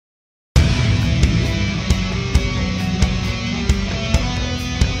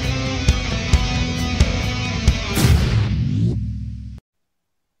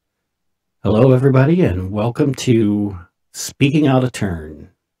Hello, everybody, and welcome to Speaking Out of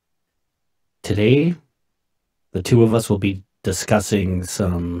Turn. Today, the two of us will be discussing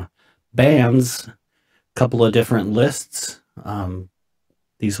some bands, a couple of different lists.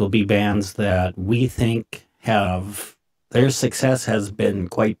 These will be bands that we think have their success has been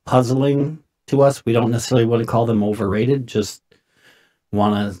quite puzzling to us. We don't necessarily want to call them overrated, just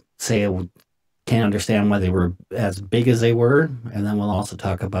want to say can't understand why they were as big as they were. And then we'll also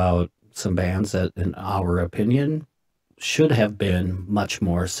talk about some bands that, in our opinion, should have been much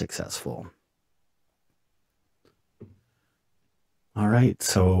more successful. All right,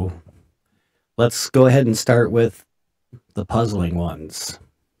 so let's go ahead and start with the puzzling ones.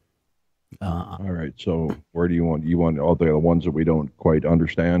 All right, so where do you want? You want all the ones that we don't quite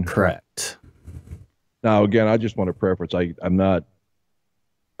understand? Correct. Now, again, I just want to preference. I'm not.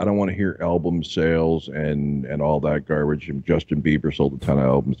 I don't want to hear album sales and all that garbage. And Justin Bieber sold a ton of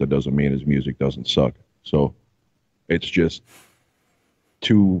albums. That doesn't mean his music doesn't suck. So it's just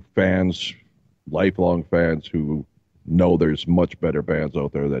two fans, lifelong fans, who know there's much better bands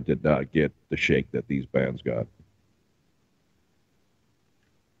out there that did not get the shake that these bands got.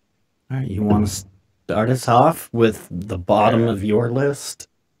 All right, you want to start us off with the bottom Yeah. of your list?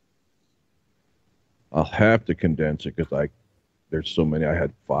 I'll have to condense it because there's so many. I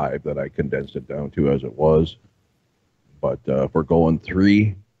had five that I condensed it down to as it was. But if we're going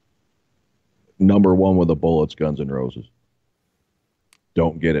three, number one with the Bullets, Guns N' Roses.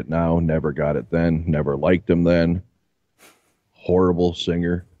 Don't get it now. Never got it then. Never liked him then. Horrible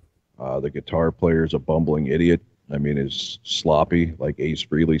singer. The guitar player's a bumbling idiot. I mean, is sloppy, like Ace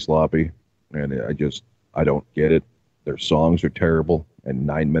Frehley sloppy. And I don't get it. Their songs are terrible and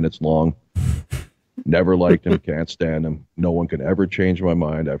 9 minutes long. Never liked him. Can't stand him. No one can ever change my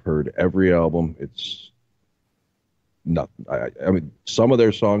mind. I've heard every album. It's nothing. I mean, some of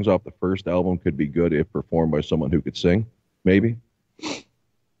their songs off the first album could be good if performed by someone who could sing, maybe.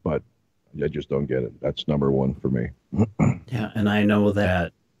 But I just don't get it. That's number one for me. Yeah, and I know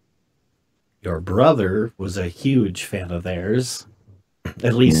that your brother was a huge fan of theirs,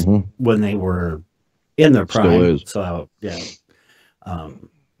 at least when they were in their prime. Still is. So, yeah.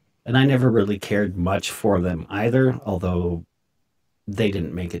 And I never really cared much for them either, although they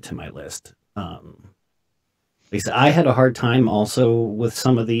didn't make it to my list. At least I had a hard time also with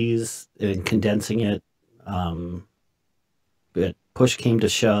some of these and condensing it. But push came to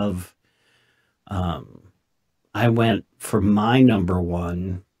shove. I went for my number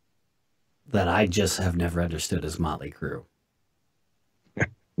one that I just have never understood as Motley Crue.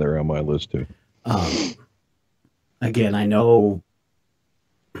 They're on my list too. Again, I know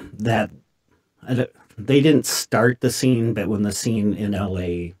that they didn't start the scene, but when the scene in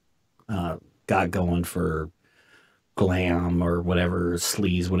LA got going for glam or whatever,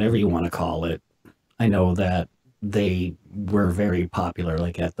 sleaze, whatever you want to call it, I know that they were very popular,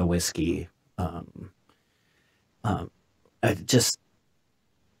 like at the whiskey. I just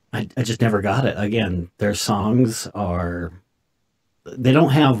never got it. Again, their songs are, they don't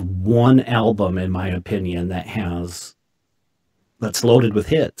have one album, in my opinion, that's loaded with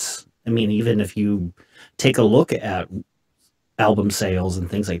hits. I mean, even if you take a look at album sales and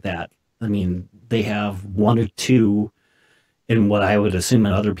things like that, I mean, they have one or two in what I would assume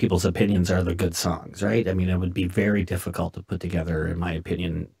in other people's opinions are the good songs, right? I mean, it would be very difficult to put together, in my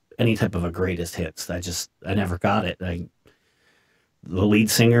opinion, any type of a greatest hits. I never got it. The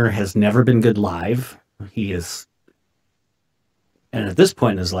lead singer has never been good live. He is, and at this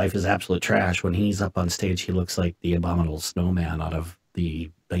point in his life, is absolute trash. When he's up on stage, he looks like the Abominable Snowman out of the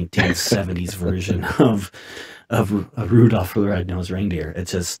 1970s version of Rudolph the Red-Nosed Reindeer.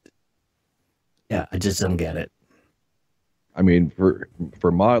 It's just, yeah, I just don't get it. I mean, for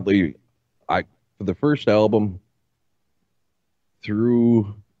Motley, for the first album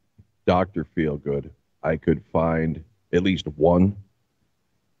through Dr. Feelgood, I could find at least one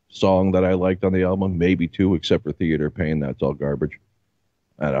song that I liked on the album, maybe two, except for Theater of Pain. That's all garbage.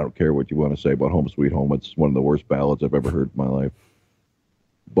 And I don't care what you want to say about Home Sweet Home. It's one of the worst ballads I've ever heard in my life.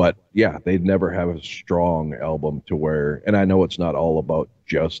 But yeah, they'd never have a strong album to where, and I know it's not all about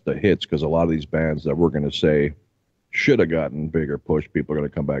just the hits, because a lot of these bands that we're going to say should have gotten bigger push, people are going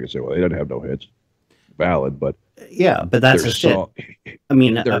to come back and say, well, they didn't have no hits. Valid, but yeah, but that's just it. I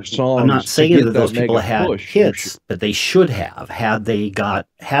mean, I'm not saying that those people had hits, but they should have, had they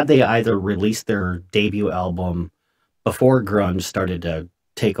either released their debut album before grunge started to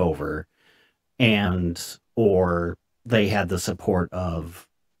take over, or they had the support of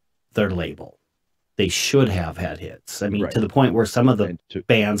their label. They should have had hits. I mean, to the point where some of the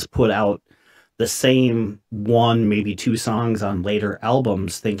bands put out the same one, maybe two songs on later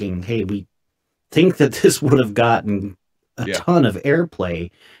albums thinking, hey, think that this would have gotten a Yeah. ton of airplay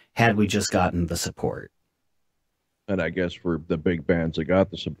had we just gotten the support. And I guess for the big bands that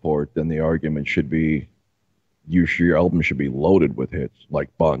got the support, then the argument should be your album should be loaded with hits like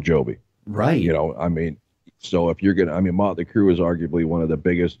Bon Jovi. Right. I mean, so if you're gonna, I mean, Motley Crue is arguably one of the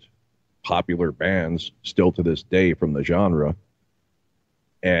biggest popular bands still to this day from the genre,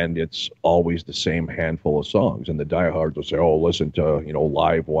 and it's always the same handful of songs. And the diehards will say, "Oh, listen to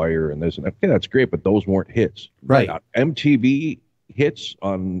Live Wire and this and that." Okay, that's great, but those weren't hits. Right. Now, MTV hits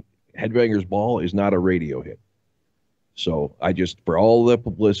on Headbangers Ball is not a radio hit. So I just, for all the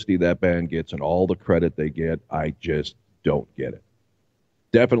publicity that band gets and all the credit they get, I just don't get it.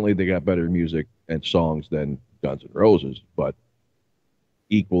 Definitely, they got better music and songs than Guns N' Roses, but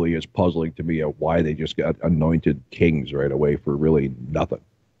equally as puzzling to me of why they just got anointed kings right away for really nothing.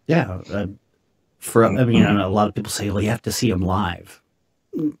 Yeah. I mean, a lot of people say, well, you have to see them live.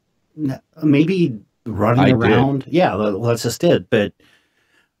 Maybe running around. Did. Yeah, well, that's just it. But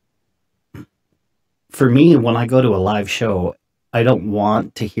for me, when I go to a live show, I don't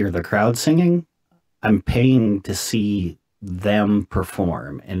want to hear the crowd singing. I'm paying to see them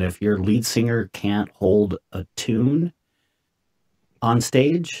perform. And if your lead singer can't hold a tune on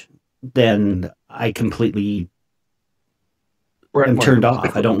stage, then I completely am turned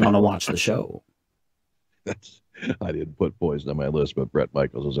off. I don't want to watch the show. I didn't put Poison on my list, but Bret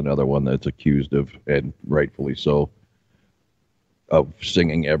Michaels is another one that's accused of, and rightfully so, of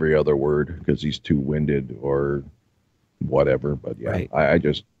singing every other word because he's too winded or whatever. But yeah, right. I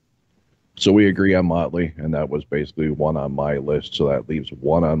just, so we agree on Motley, and that was basically one on my list. So that leaves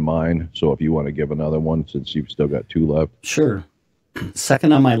one on mine. So if you want to give another one, since you've still got two left. Sure.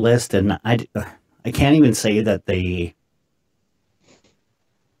 Second on my list, and I can't even say that they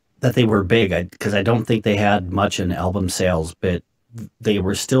were big, because I don't think they had much in album sales, but they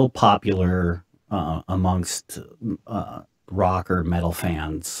were still popular amongst rock or metal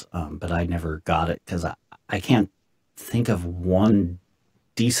fans, but I never got it because I can't think of one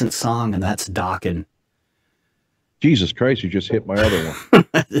decent song, and that's Dokken. Jesus Christ, you just hit my other one.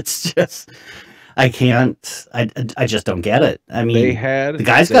 It's just, I can't, I just don't get it. I mean, the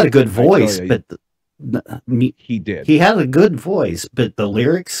guy's got a good voice, but he had a good voice, but the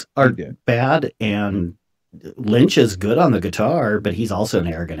lyrics are bad, and Lynch is good on the guitar, but he's also an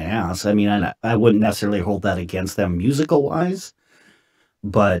arrogant ass. I mean, I wouldn't necessarily hold that against them musical wise,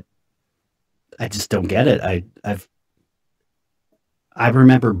 but I just don't get it. I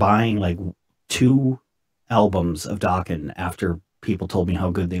remember buying like 2 albums of Dokken after people told me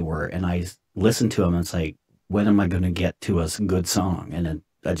how good they were, and I listened to them, and it's like, when am I going to get to a good song? And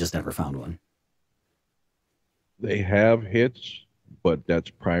I just never found one. They have hits, but that's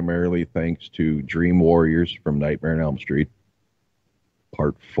primarily thanks to Dream Warriors from Nightmare on Elm Street,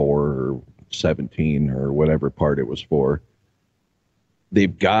 part 4 or 17 or whatever part it was for.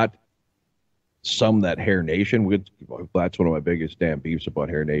 They've got some that Hair Nation, that's one of my biggest damn beefs about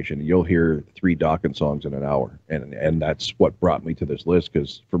Hair Nation. You'll hear 3 Dokken songs in an hour, and that's what brought me to this list,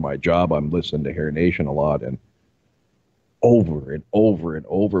 because for my job, I'm listening to Hair Nation a lot, and over and over and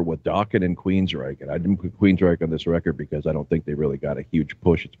over with Dokken and Queensryche. And I didn't put Queensryche on this record because I don't think they really got a huge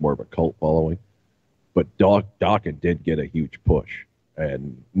push. It's more of a cult following. But Dokken did get a huge push.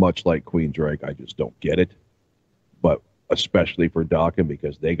 And much like Queensryche, I just don't get it. But especially for Dokken,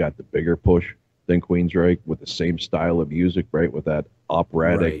 because they got the bigger push than Queensryche with the same style of music, right? With that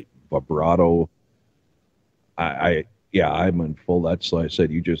operatic vibrato. I'm in full. That's like I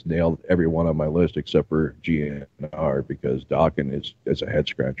said, you just nailed every one on my list except for GNR, because Dokken is a head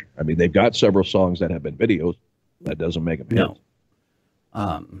scratcher. I mean, they've got several songs that have been videos. That doesn't make them hits.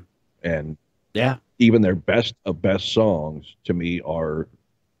 And yeah, even their best of best songs to me are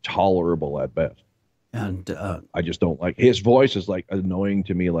tolerable at best. And I just don't like his voice is like annoying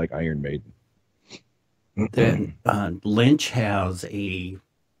to me, like Iron Maiden. Then Lynch has and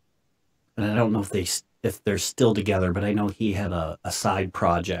I don't know if they're still together, but I know he had a side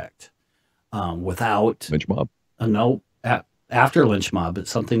project without Lynch Mob. No, after Lynch Mob,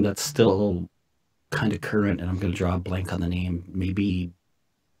 it's something that's still kind of current, and I'm going to draw a blank on the name. Maybe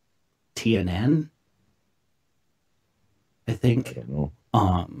TNN, I think. I don't know.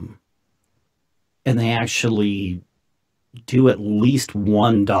 And they actually do at least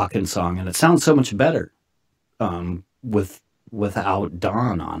one Dokken song, and it sounds so much better without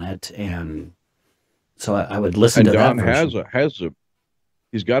Don on it, and so I would listen to Don that version.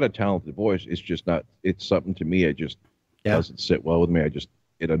 He's got a talented voice. It's just not. It's something to me. It just doesn't sit well with me.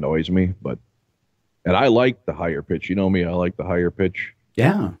 It annoys me. And I like the higher pitch. You know me. I like the higher pitch.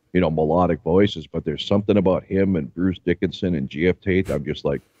 Yeah. Melodic voices. But there's something about him and Bruce Dickinson and GF Tate. I'm just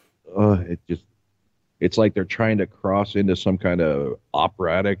like, it just It's like they're trying to cross into some kind of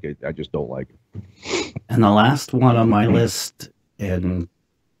operatic. I just don't like it. And the last one on my list, and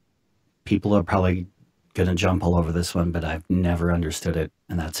people are probably going to jump all over this one, but I've never understood it,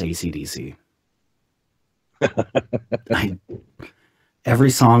 and that's AC/DC. I, every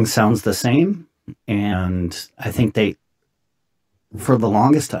song sounds the same, and I think they, for the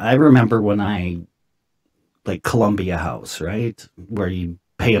longest, I remember when I, like Columbia House, right? Where you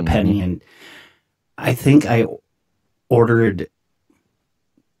pay a Hmm. penny, and I think I ordered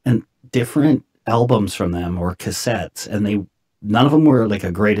and different albums from them or cassettes, and they none of them were like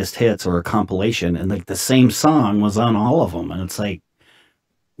a greatest hits or a compilation, and like the same song was on all of them, and it's like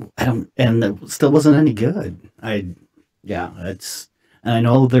I don't, and it still wasn't any good. Yeah, it's, and I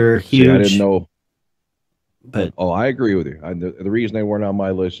know they're See, I didn't huge, know. but Oh, I agree with you. The reason they weren't on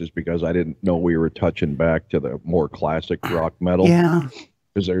my list is because I didn't know we were touching back to the more classic rock metal. yeah,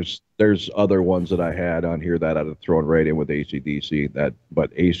 Because there's other ones that I had on here that I'd have thrown right in with ACDC.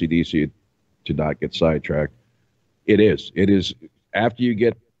 But ACDC to not get sidetracked. It is after you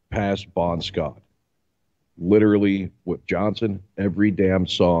get past Bon Scott. Literally with Johnson, every damn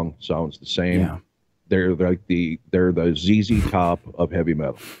song sounds the same. yeah. They're the ZZ Top of heavy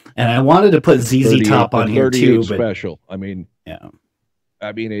metal. And I wanted to put The ZZ 38 Top the on here 38 too, but special. I mean, yeah,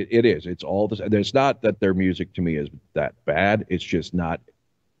 it is. It's all this. It's not that their music to me is that bad. It's just not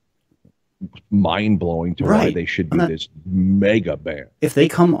mind blowing to why right. they should And be that, this mega band. if they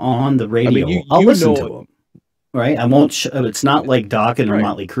come on the I mean, you radio, I'll you listen know to it, them. Right? I won't. It's not like Dawkins or right?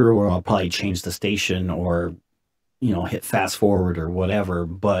 Motley Crue where I'll probably change the station or hit fast forward or whatever.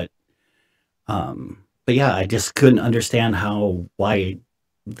 But yeah, I just couldn't understand why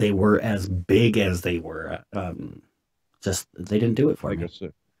they were as big as they were. Just they didn't do it for Like I me.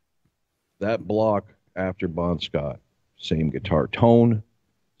 said, that block after Bon Scott, same guitar tone,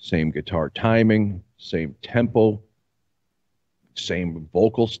 same guitar timing, same tempo, same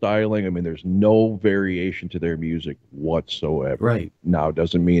vocal styling. I mean, there's no variation to their music whatsoever. Right. Now, it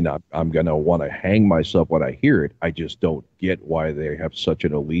doesn't mean I'm going to want to hang myself when I hear it. I just don't get why they have such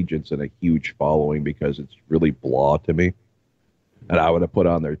an allegiance and a huge following because it's really blah to me. And I would have put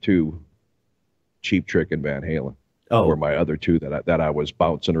on there too Cheap Trick and Van Halen were Oh, my other two that I was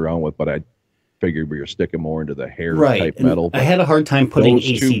bouncing around with, but I figured we were sticking more into the hair right. type And metal. I But had a hard time putting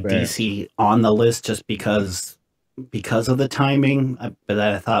those two bands, AC/DC on the list just because of the timing. But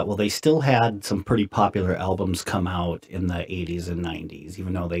I thought, well, they still had some pretty popular albums come out in the 80s and 90s,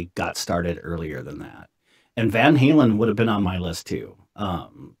 even though they got started earlier than that. And Van Halen would have been on my list too.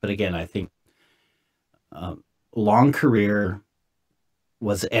 But again, I think long career.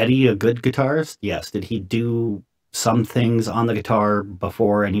 Was Eddie a good guitarist? Yes. Did he do some things on the guitar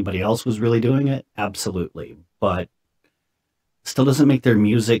before anybody else was really doing it? Absolutely. But still doesn't make their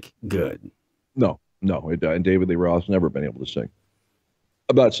music good. no, no, and David Lee Roth's never been able to sing.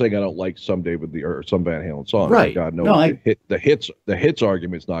 I'm not saying I don't like some David Lee or some Van Halen songs, but Right. God No, knows the hits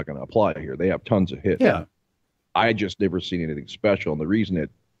argument's not going to apply here. They have tons of hits. yeah. I just never seen anything special, and the reason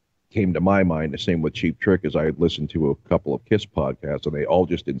it came to my mind, the same with Cheap Trick, is I had listened to a couple of Kiss podcasts, and they all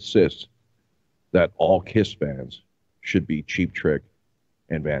just insist that all Kiss fans should be Cheap Trick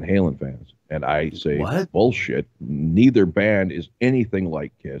and Van Halen fans. And I say, What? bullshit. Neither band is anything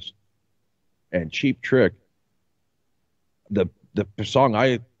like Kiss. And Cheap Trick, the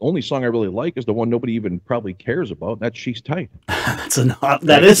only song I really like is the one nobody even probably cares about. And that's She's Tight. That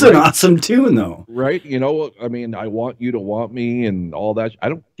Like, is an right, awesome tune though. right. I mean, I want you to want me and all that. I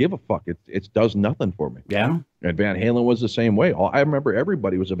don't give a fuck. It does nothing for me. Yeah. And Van Halen was the same way. I remember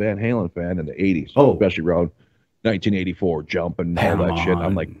everybody was a Van Halen fan in the 80s, Oh, especially around 1984, Jump and all that shit.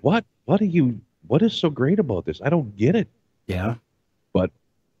 I'm like, Paramount. what is so great about this? I don't get it. Yeah. But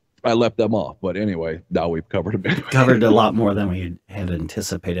I left them off. But anyway, now we've covered a bit. Covered a lot more than we had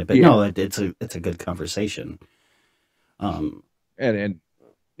anticipated. But Yeah. no, it's a good conversation. Um, And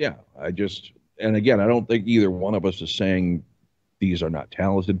yeah, and again, I don't think either one of us is saying these are not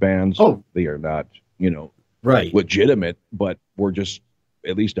talented bands. oh, They are not, right. legitimate, but we're just,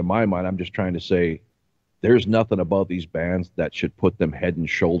 at least in my mind, I'm just trying to say there's nothing about these bands that should put them head and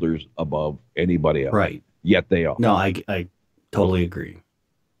shoulders above anybody else. Right. Yet they are. No, I totally agree.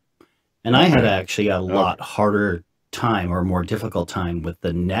 And I had actually a lot harder time or more difficult time with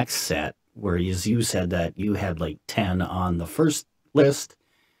the next set, where as you said that you had like 10 on the first list.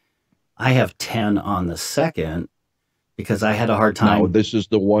 I have 10 on the second because I had a hard Now, time this is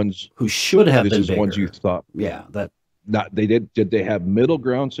the ones, who should have this been is the ones you bigger. thought, Yeah, that not, did they have middle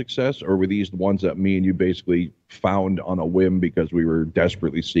ground success, or were these the ones that me and you basically found on a whim because we were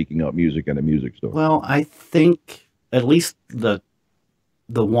desperately seeking out music in a music store? well, I think at least the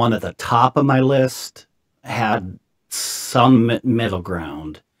one at the top of my list had some middle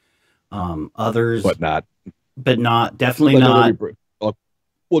ground. Others, but not. but not definitely Let me. not.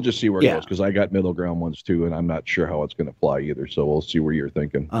 We'll just see where it goes Yeah. because I got middle ground ones too, and I'm not sure how it's going to fly either. So we'll see where you're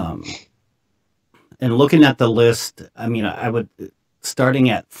thinking. And looking at the list, I mean, I would starting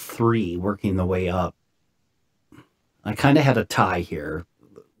at 3, working the way up. I kind of had a tie here.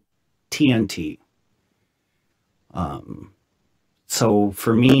 TNT. So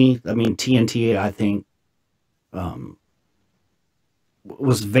for me, I mean, TNT, I think,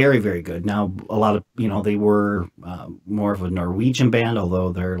 was very, very good. Now, a lot of, they were more of a Norwegian band,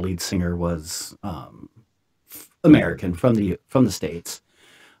 although their lead singer was American from the States.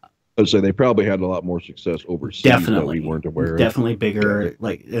 I'd say they probably had a lot more success overseas that we weren't aware of. Definitely bigger, Gotcha.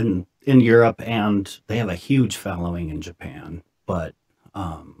 like in Europe, and they have a huge following in Japan. But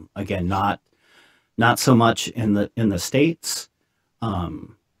again, not so much in the States.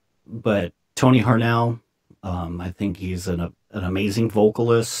 But Tony Harnell, I think he's an amazing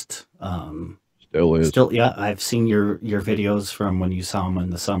vocalist. Still is. Still, yeah, I've seen your videos from when you saw him in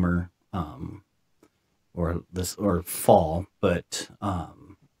the summer, or fall. But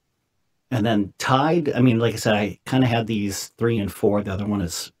and then tied. I mean, like I said, I kind of had these 3 and 4. The other one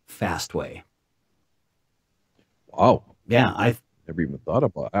is Fastway. Wow. Yeah, I never even thought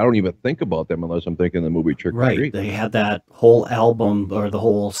about. I don't even think about them unless I'm thinking the movie Trick or right. Treat. They had that whole album or the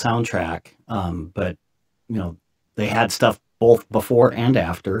whole soundtrack, but they had stuff both before and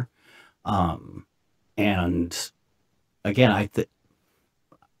after. And again,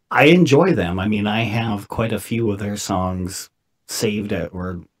 I enjoy them. I mean, I have quite a few of their songs saved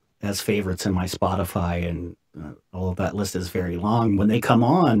or as favorites in my Spotify, and although that list is very long, when they come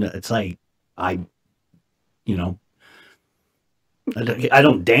on, it's like I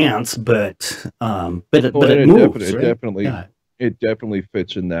don't dance, but it moves. Right? It definitely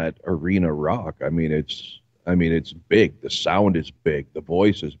fits in that arena rock. I mean, it's big. The sound is big. The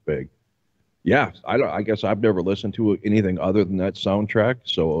voice is big. Yeah, I guess I've never listened to anything other than that soundtrack.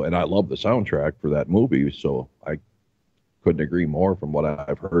 So, and I love the soundtrack for that movie. So I couldn't agree more from what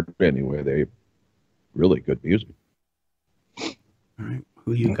I've heard. Anyway, they really good music. All right,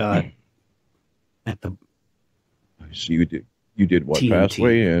 who you got at the? I see you did what? TNT.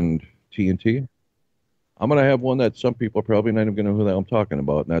 Fastway and TNT. I'm gonna have one that some people are probably not even gonna know who the hell I'm talking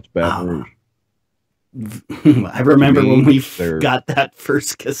about, and that's Baton Rouge. I remember when we got that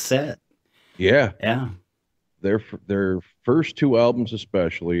first cassette. Yeah. Yeah. Their first 2 albums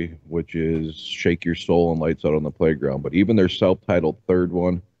especially, which is Shake Your Soul and Lights Out on the Playground, but even their self-titled third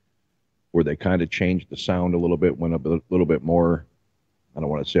one, where they kind of changed the sound a little bit, went a little bit more, I don't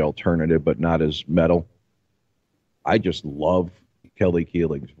want to say alternative, but not as metal. I just love Kelly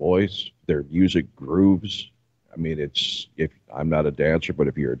Keeling's voice, their music grooves. I mean, if I'm not a dancer, but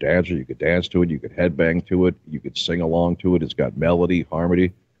if you're a dancer, you could dance to it, you could headbang to it, you could sing along to it. It's got melody,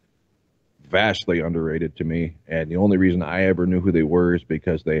 harmony. Vastly underrated to me, and the only reason I ever knew who they were is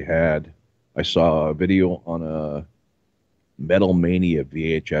because I saw a video on a Metal Mania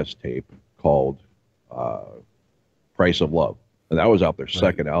VHS tape called Price of Love, and that was out their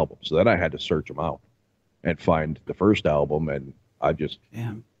second album. So then I had to search them out and find the first album, and I think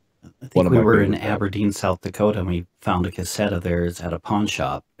we were in Aberdeen, South Dakota, and we found a cassette of theirs at a pawn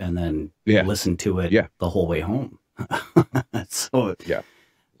shop, and then listened to it the whole way home. So yeah.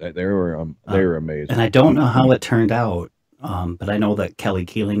 They were amazing, and I don't know how it turned out, but I know that Kelly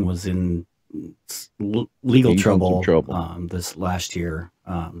Keeling was in legal trouble this last year.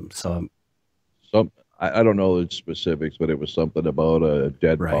 So I don't know the specifics, but it was something about a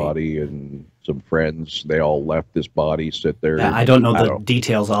dead body and some friends. They all left this body sit there. I don't know the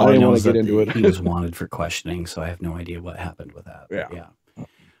details. All I know is that he was wanted for questioning, so I have no idea what happened with that.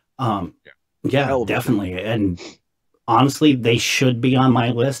 Yeah, definitely. And honestly, they should be on my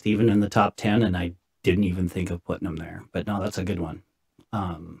list, even in the top 10, and I didn't even think of putting them there. But no, that's a good one.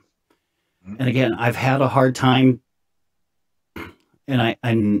 And again, I've had a hard time,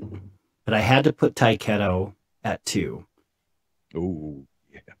 but I had to put Taiketo at 2. Oh,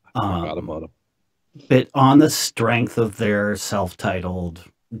 yeah, I forgot about him. But on the strength of their self-titled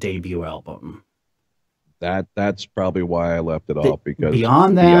debut album. That's probably why I left it off, because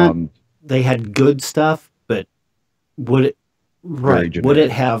beyond that, they had good stuff, but would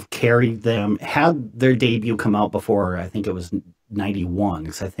it have carried them had their debut come out before? I think it was 91,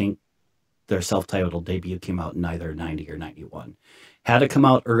 because I think their self-titled debut came out in either 90 or 91. Had it come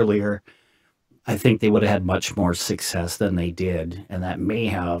out earlier, I think they would have had much more success than they did, and that may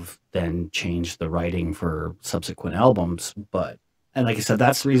have then changed the writing for subsequent albums. And like I said,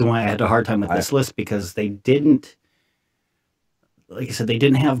 that's the reason why I had a hard time with this list, because they didn't. like I said, they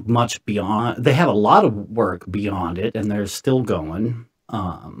didn't have much beyond. They had a lot of work beyond it, and they're still going.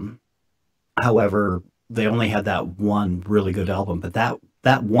 However, they only had that one really good album, but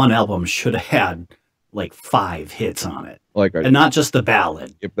that one album should have had like 5 hits on it, Like and not just the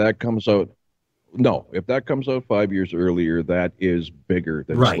ballad. if that comes out, no, if that comes out 5 years earlier, that is bigger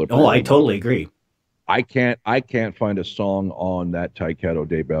than Right. Slippery Oh, I When totally agree. I can't find a song on that Taiketo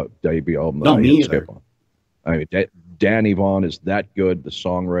debut album that No, I me hit either. skip on. I mean, Danny Vaughan is that good. The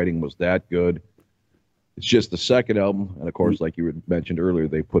songwriting was that good. It's just the second album, and of course, like you had mentioned earlier,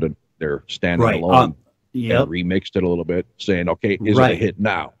 they put it there standing Right. alone Yep. and remixed it a little bit, saying, "Okay, is it a Right. hit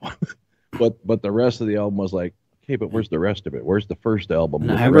now?" but the rest of the album was like, "Okay, but where's the rest of it? Where's the first album?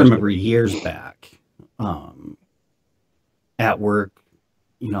 And Where's I the rest of remember it?" years back, at work,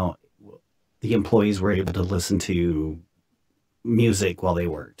 you know, the employees were able to listen to music while they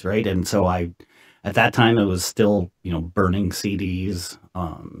worked, right? And so at that time, it was still, burning CDs,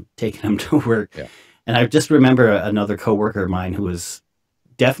 taking them to work. Yeah. And I just remember another coworker of mine who was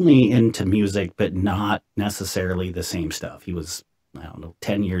definitely into music, but not necessarily the same stuff. He was, I don't know,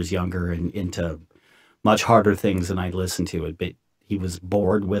 10 years younger and into much harder things than I listened to it, but he was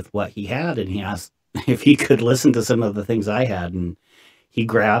bored with what he had, and he asked if he could listen to some of the things I had, and he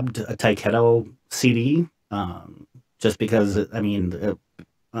grabbed a Taiketo CD, just because, I mean,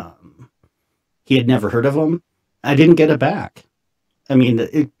 he had never heard of them. I didn't get it back. I mean,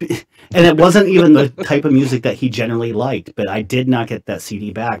 and it wasn't even the type of music that he generally liked, but I did not get that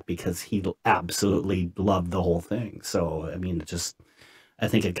CD back because he absolutely loved the whole thing. So, I mean, I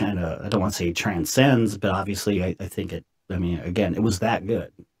think it kind of, I don't want to say transcends, but obviously I think I mean, again, it was that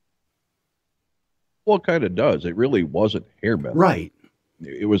good. Well, it kind of does. It really wasn't hair metal. Right.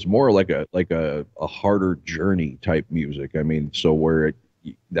 It was more like a harder journey type music. I mean, so where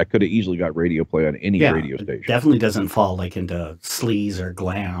that could have easily got radio play on any Yeah, radio it station. definitely doesn't fall like into sleaze or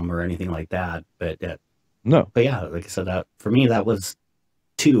glam or anything like that. No, But yeah, like I said, for me, that was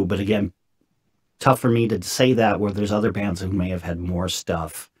 2. But again, tough for me to say that where there's other bands who may have had more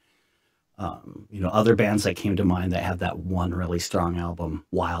stuff. Other bands that came to mind that had that one really strong album,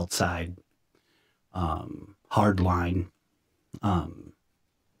 Wild Side, Hardline.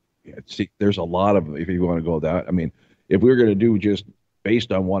 yeah, see, there's a lot of them. If you want to go that, I mean, if we were going to do just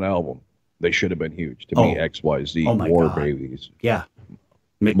based on one album, they should have been huge to me. XYZ, oh my War God. Babies, Yeah.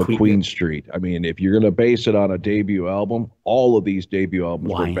 McQueen Street. I mean, if you're going to base it on a debut album, all of these debut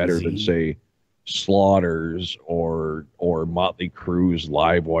albums were better than, say, Slaughters or Motley Crue's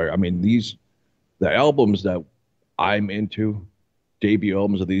Livewire. I mean, the albums that I'm into, debut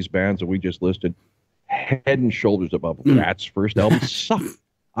albums of these bands that we just listed, head and shoulders above Rat's first album suck.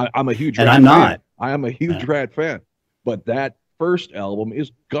 I'm a huge And Rat I'm fan. not. I am a huge Rat fan, but that first album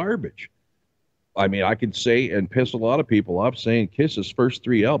is garbage. I mean, I could say and piss a lot of people off saying Kiss's first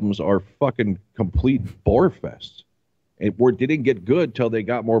 3 albums are fucking complete bore fests. It didn't get good till they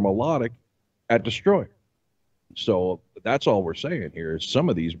got more melodic at Destroyer. So that's all we're saying here is some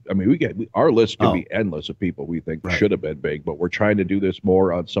of these. I mean, our list could be endless of people we think should have been big, but we're trying to do this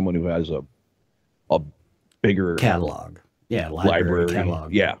more on someone who has a bigger catalog. Yeah, library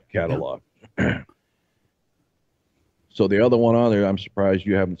catalog. Yeah, catalog. Yep. So the other one on there, I'm surprised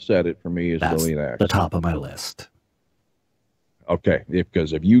you haven't said it for me, is That's Lillian Axe. the top of my list. Okay,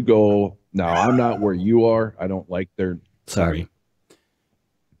 because if you go now, I'm not where you are. I don't like their. Sorry.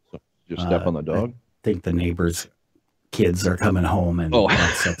 So just step on the dog. I think the neighbors' kids are coming home, and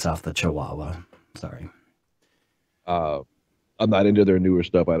that sets off the Chihuahua. Sorry. I'm not into their newer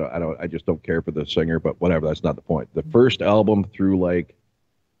stuff. I just don't care for the singer, but whatever. That's not the point. The first album through like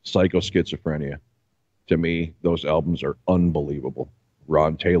Psycho Schizophrenia, to me, those albums are unbelievable.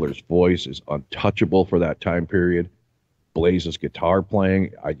 Ron Taylor's voice is untouchable for that time period. Blaze's guitar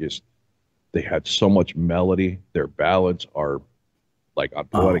playing, they had so much melody. Their ballads are like on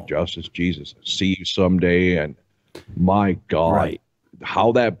Poetic Justice, Jesus, See You Someday, and my God,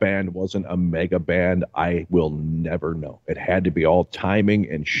 how that band wasn't a mega band, I will never know. It had to be all timing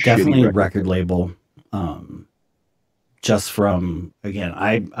and definitely shitty record label. Just from, again,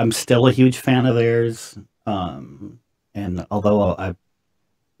 I'm still a huge fan of theirs, and although I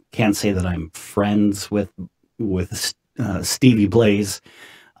can't say that I'm friends with Stevie Blaze,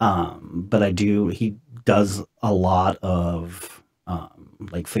 but he does a lot of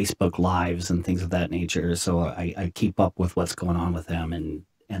like Facebook Lives and things of that nature, so I keep up with what's going on with them, and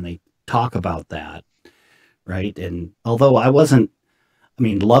they talk about that, right? And although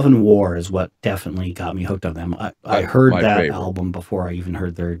Love and War is what definitely got me hooked on them. I heard that favorite album before I even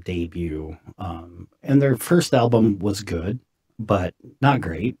heard their debut. And their first album was good, but not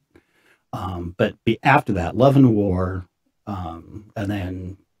great. But after that, Love and War, and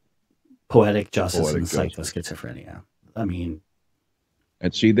then Poetic Justice Poetic and Psycho Justice. Schizophrenia. I mean,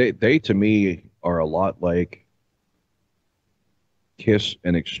 And see, they to me are a lot like Kiss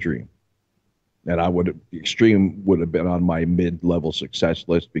and Extreme. And Extreme would have been on my mid-level success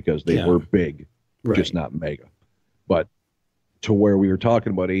list because they yeah, were big, just right, not mega. But to where we were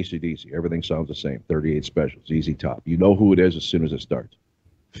talking about AC/DC, everything sounds the same. 38 Specials, Easy Top. You know who it is as soon as it starts.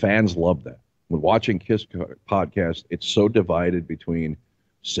 Fans love that. When watching Kiss podcast, it's so divided between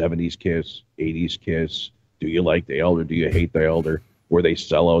 70s Kiss, 80s Kiss. Do you like the Elder? Do you hate the Elder? Were they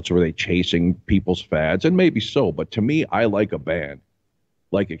sellouts? Were they chasing people's fads? And maybe so. But to me, I like a band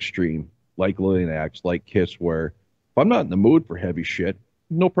like Extreme, like Lillian Axe, like Kiss, where if I'm not in the mood for heavy shit,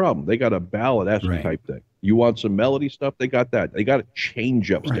 no problem. They got a ballad-esque right, type thing. You want some melody stuff? They got that. They got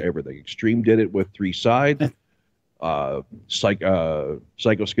change ups to right. everything. Extreme did it with Three Sides. Psycho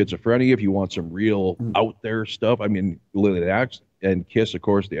Schizophrenia, if you want some real out there stuff. I mean, Lillian Axe and Kiss, of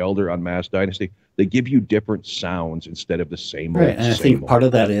course, the Elder on Mass Dynasty. They give you different sounds instead of the same Right. old, And I same think old. part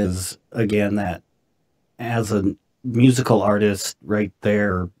of that is, again, that as a musical artist, right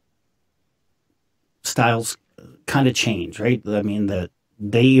there, styles kind of change, right? I mean, that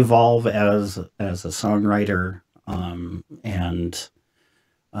they evolve as a songwriter, and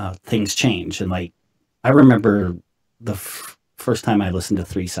things change. And like, I remember the first time I listened to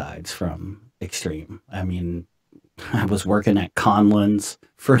Three Sides from Extreme. I mean, I was working at Conlon's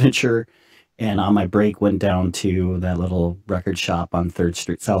Furniture, and on my break went down to that little record shop on Third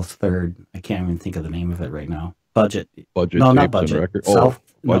Street, South Third. I can't even think of the name of it right now. Budget. Budget No, not tapes and Budget. record. Oh, South.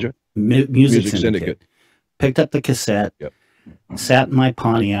 No, budget. Music Music Syndicate. Syndicate. Picked up the cassette, Yep. sat in my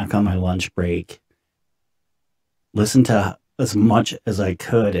Pontiac on my lunch break, listened to as much as I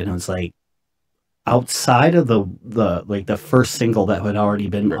could, and it was like outside of the like the first single that had already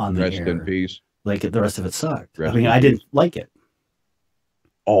been on the Rest in air, peace. like the rest of it sucked. I Rest mean, in I peace. didn't like it.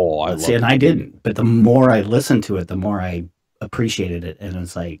 Oh, I love See, and it. I didn't. But the more I listened to it, the more I appreciated it, and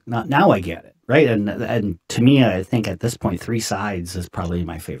it's like, not now I get it, right? And to me, I think at this point, Three Sides is probably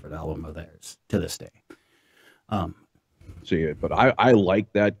my favorite album of theirs to this day. See it, but I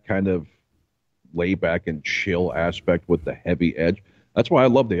like that kind of lay back and chill aspect with the heavy edge. That's why I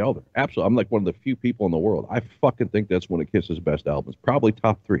love the Elder. Absolutely, I'm like one of the few people in the world. I fucking think that's one of Kiss's best albums, probably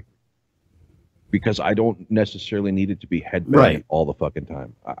top 3. Because I don't necessarily need it to be headbanging Right. all the fucking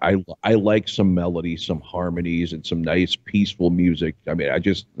time. I like some melody, some harmonies, and some nice peaceful music. I mean,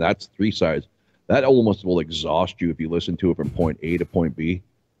 that's Three Sides. That almost will exhaust you if you listen to it from point A to point B,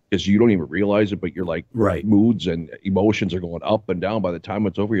 because you don't even realize it, but you're like Right. moods and emotions are going up and down. By the time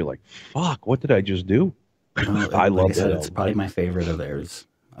it's over, you're like, fuck, what did I just do? I Like love I said, that it's album. probably my favorite of theirs.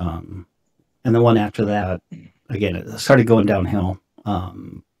 And the one after that, again, it started going downhill.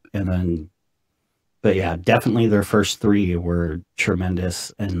 And then, but yeah, definitely their first 3 were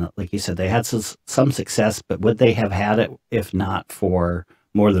tremendous. And like you said, they had some success, but would they have had it if not for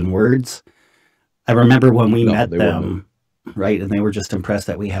More Than Words? I remember when we No, met they wouldn't them, right? And they were just impressed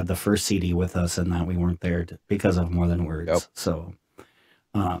that we had the first CD with us and that we weren't there because of More Than Words. Yep. So,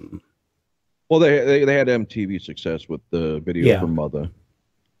 um, Well, they had MTV success with the video Yeah. for Mother,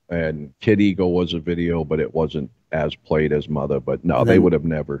 and Kid Ego was a video, but it wasn't as played as Mother. But no, And they then would have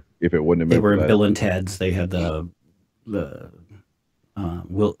never if it wouldn't have they been were for in that. Bill and Ted's. They had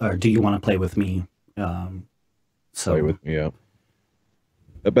will or Do You Want to Play With Me? So Play with me, yeah.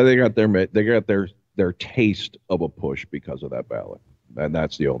 But they got their taste of a push because of that ballad, and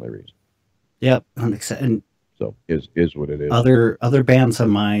that's the only reason. yep. And So is what it is. other bands on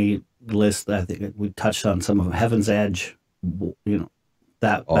my list, I think we touched on some of them. Heaven's Edge,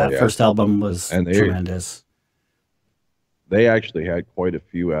 that Yeah. first album was And tremendous. they actually had quite a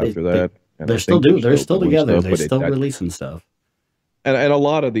few after that. And They're I still think they're still doing together. stuff, They're but still releasing stuff. and a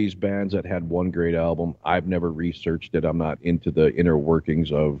lot of these bands that had one great album, I've never researched it. I'm not into the inner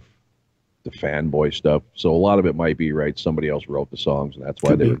workings of the fanboy stuff. So a lot of it might be right. Somebody else wrote the songs, and that's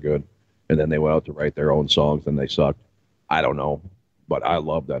why Could they be. were good. And then they went out to write their own songs, and they sucked. I don't know, but I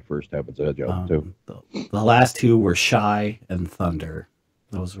love that first Heaven's Edge album too. The last 2 were Shy and Thunder.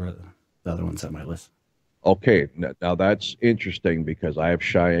 Those were the other ones on my list. Okay, now that's interesting because I have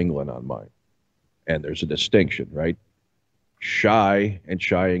Shy England on mine, and there's a distinction, right? Shy and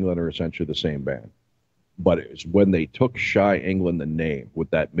Shy England are essentially the same band. But it's when they took Shy England, the name, with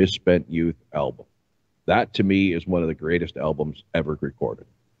that Misspent Youth album. That, to me, is one of the greatest albums ever recorded.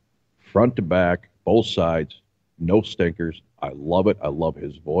 Front to back, both sides, no stinkers. I love it. I love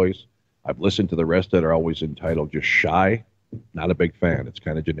his voice. I've listened to the rest that are always entitled just Shy. Not a big fan. It's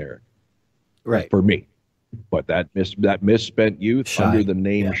kind of generic Right. for me. But that Misspent Youth Shy. under the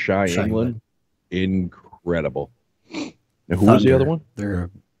name Yeah, Shy Shy England, incredible. And who was the other one?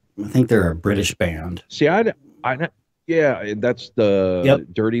 I think they're a British band. See, yeah, that's the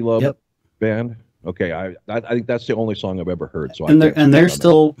Dirty Love band. Okay, I think that's the only song I've ever heard. So they're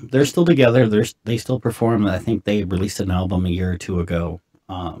still together. They still perform. I think they released an album a year or two ago.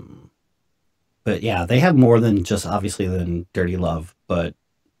 But yeah, they have more than just obviously than Dirty Love.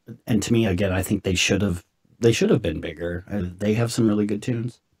 And to me, again, I think they should have been bigger. They have some really good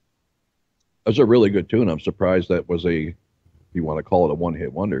tunes. That's a really good tune. I'm surprised that was if you want to call it a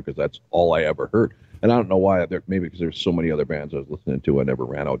one-hit wonder, because that's all I ever heard. And I don't know why. Maybe because there's so many other bands I was listening to. I never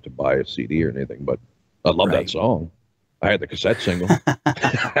ran out to buy a CD or anything, but I love that song. I had the cassette single.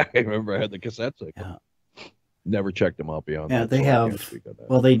 I remember I had the cassette single. Yeah. Never checked them out beyond that. Yeah, they have.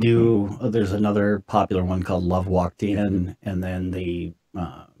 Well, they do. There's another popular one called Love Walked In, and then they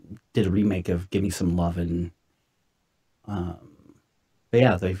did a remake of Give Me Some Lovin'. But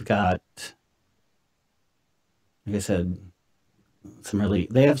yeah, they've got, like I said,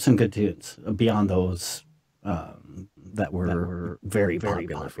 they have some good tunes beyond those that were very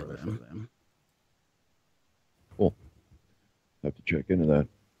popular for them. Cool. Have to check into that.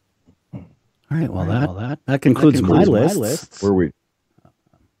 All right. Well, that concludes my list. Where are we?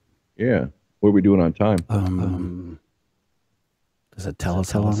 Yeah. What are we doing on time? Does it tell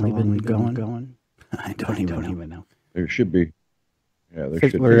us how long we've been going? I don't even know. There should be. Yeah,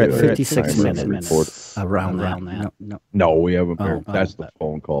 we're at 56 minutes. Around that. No, we haven't. That's the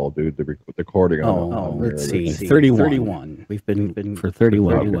phone call, dude. The recording. Let's see. 31. We've been for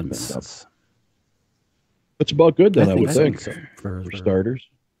 31 minutes. That's about good then, I would think, so. For starters.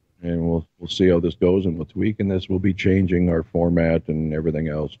 And we'll see how this goes, and we'll tweak. And this will be changing our format and everything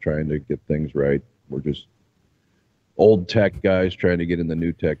else, trying to get things right. We're just old tech guys trying to get in the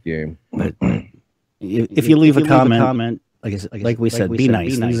new tech game. But if you leave a comment, like we said, be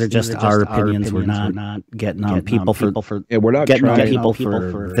nice. These are just our opinions. We're not getting on people for we're not getting trying on people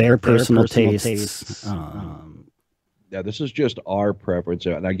for their personal tastes. Yeah, this is just our preference.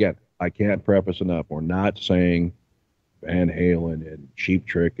 And again, I can't preface enough. We're not saying Van Halen and Cheap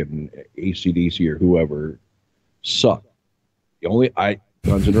Trick and AC/DC or whoever suck.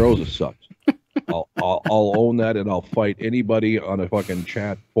 Guns N' Roses sucks. I'll own that, and I'll fight anybody on a fucking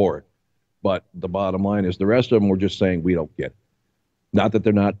chat for it. But the bottom line is the rest of them, we're just saying we don't get it. Not that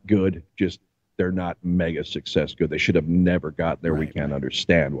they're not good, just they're not mega success good. They should have never gotten there. We can't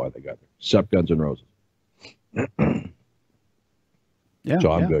understand why they got there. Except Guns N' Roses. Yeah.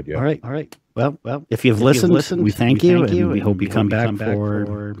 So I'm good. Yeah. All right. Well, if you've listened, we thank you, and we hope you come back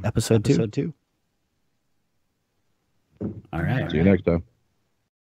for episode 2. All right. See you next time.